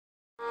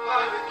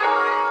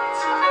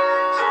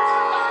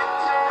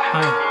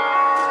Hi,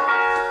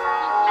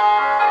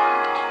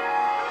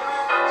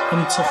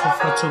 I'm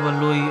Tsofafatso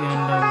Baloyi,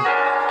 and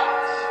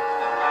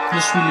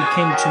this really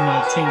came to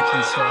my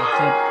attention, so I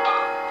thought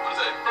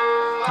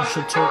I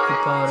should talk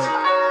about it.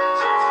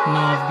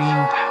 Now I've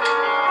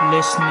been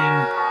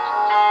listening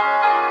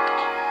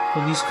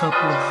for these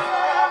couple of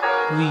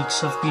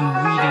weeks. I've been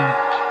reading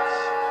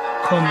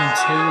comments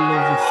all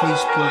over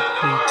Facebook.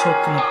 They're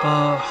talking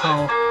about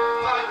how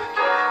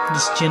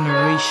this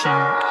generation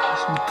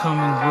is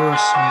becoming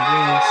worse and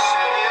worse,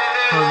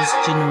 how this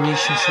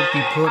generation should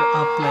be brought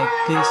up like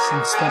this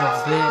instead of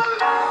that.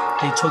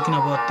 They're talking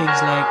about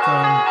things like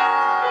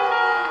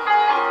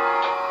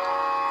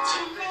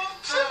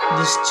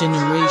this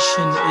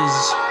generation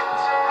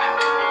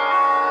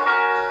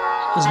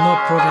is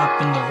not brought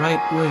up in the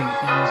right way,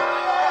 and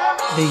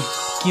they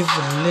give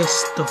a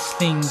list of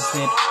things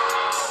that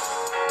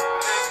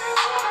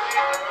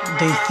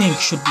they think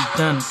should be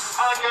done.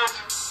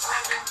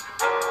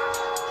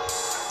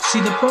 See,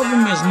 the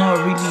problem is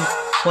not really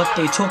what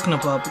they're talking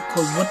about,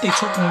 because what they're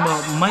talking about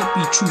might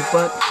be true,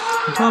 but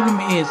the problem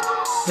is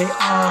they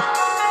are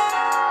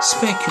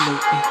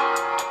speculating.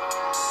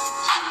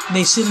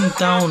 They're sitting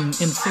down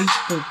in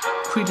Facebook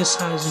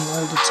criticizing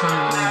all the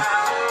time, and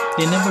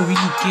they never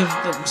really give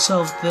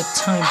themselves that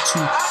time to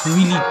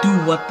really do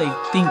what they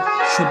think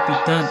should be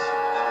done.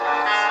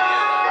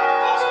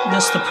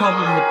 That's the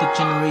problem with the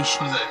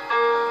generation.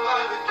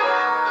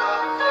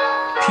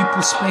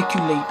 People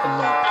speculate a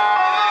lot.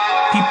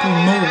 People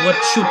know what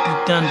should be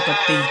done, but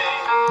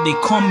they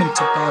comment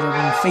about it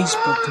on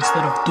Facebook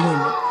instead of doing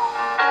it.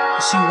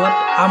 You see,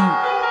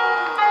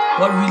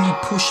 what really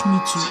pushed me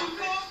to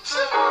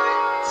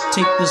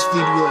take this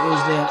video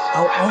is that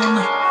I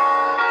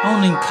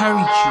wanna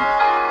encourage you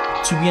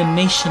to be a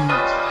nation of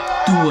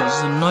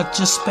doers and not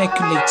just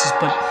speculators,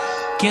 but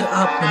get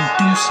up and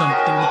do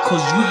something,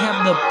 because you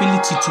have the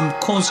ability to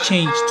cause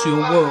change to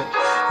your world.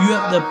 You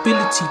have the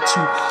ability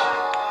to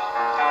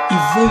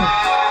evoke.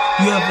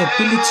 You have the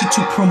ability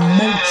to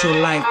promote your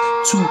life.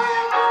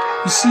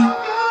 You see,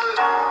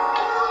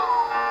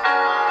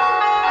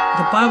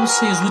 the Bible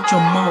says with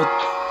your mouth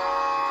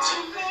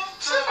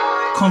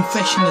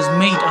confession is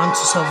made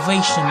unto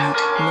salvation.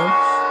 You know,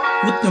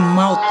 with your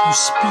mouth you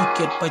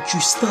speak it, but you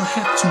still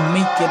have to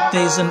make it.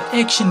 There's an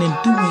action in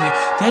doing it.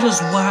 That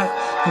is why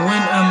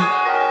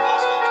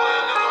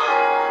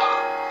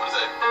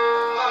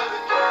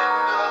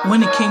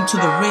when it came to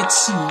the Red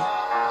Sea,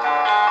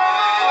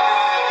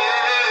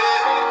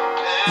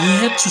 he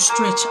had to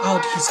stretch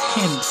out his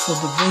hand for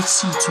the Red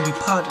Sea to be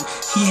parted.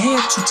 He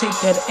had to take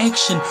that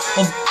action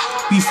of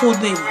before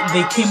they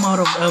came out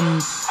of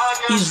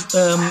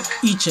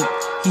Egypt.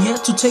 He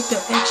had to take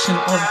that action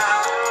of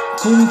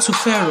going to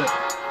Pharaoh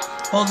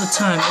all the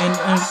time, and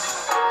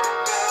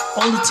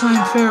all the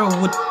time Pharaoh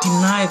would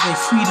deny their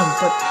freedom,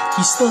 but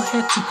he still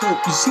had to go.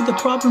 You see, the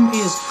problem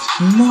is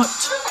not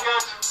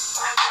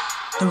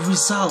the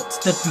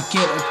result that we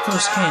get at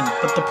first hand,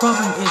 but the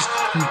problem is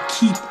we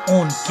keep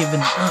on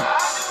giving up.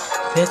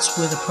 That's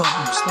where the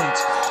problem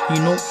starts.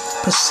 You know,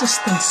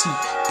 persistency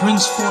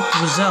brings forth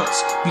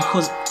results,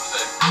 because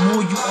the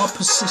more you are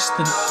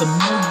persistent, the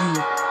more you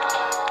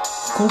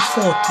go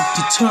forth,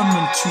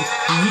 determined to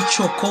reach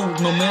your goal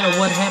no matter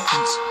what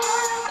happens.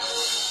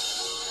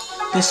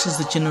 This is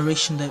the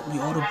generation that we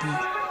ought to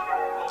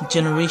be. A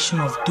generation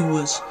of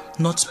doers,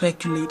 not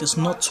speculators,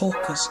 not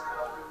talkers.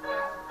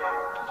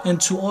 And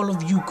to all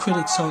of you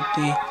critics out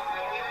there,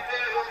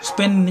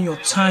 spending your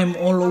time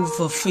all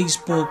over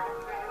Facebook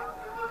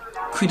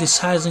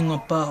criticizing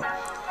about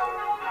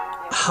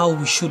how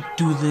we should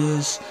do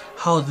this,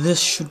 how this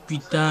should be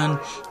done,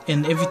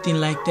 and everything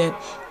like that,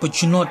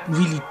 but you're not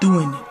really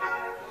doing it.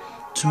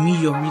 To me,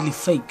 you're really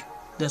fake.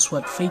 That's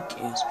what fake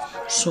is.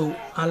 So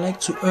I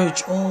like to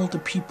urge all the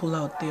people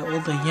out there,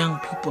 all the young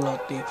people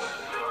out there,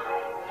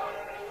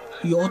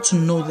 you ought to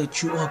know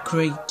that you are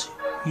great.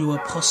 You are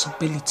a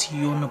possibility.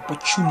 You're an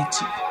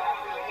opportunity.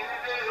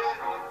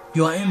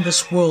 You are in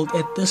this world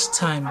at this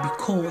time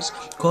because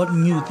God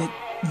knew that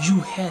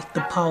you had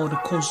the power to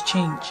cause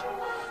change.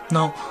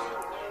 Now,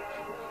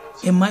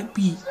 it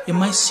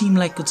might seem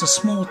like it's a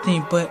small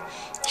thing, but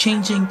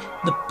changing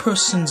the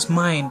person's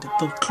mind,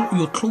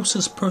 your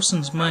closest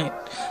person's mind,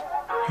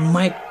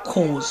 might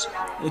cause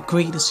the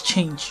greatest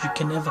change you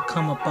can ever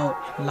come about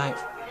in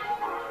life.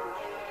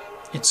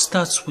 It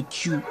starts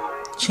with you.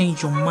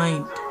 Change your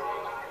mind,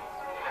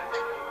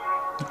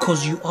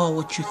 because you are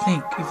what you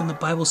think. Even the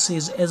Bible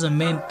says, as a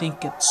man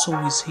thinketh, so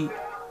is he.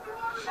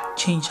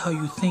 Change how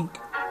you think.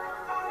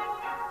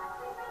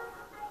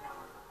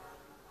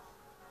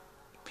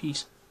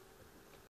 Peace.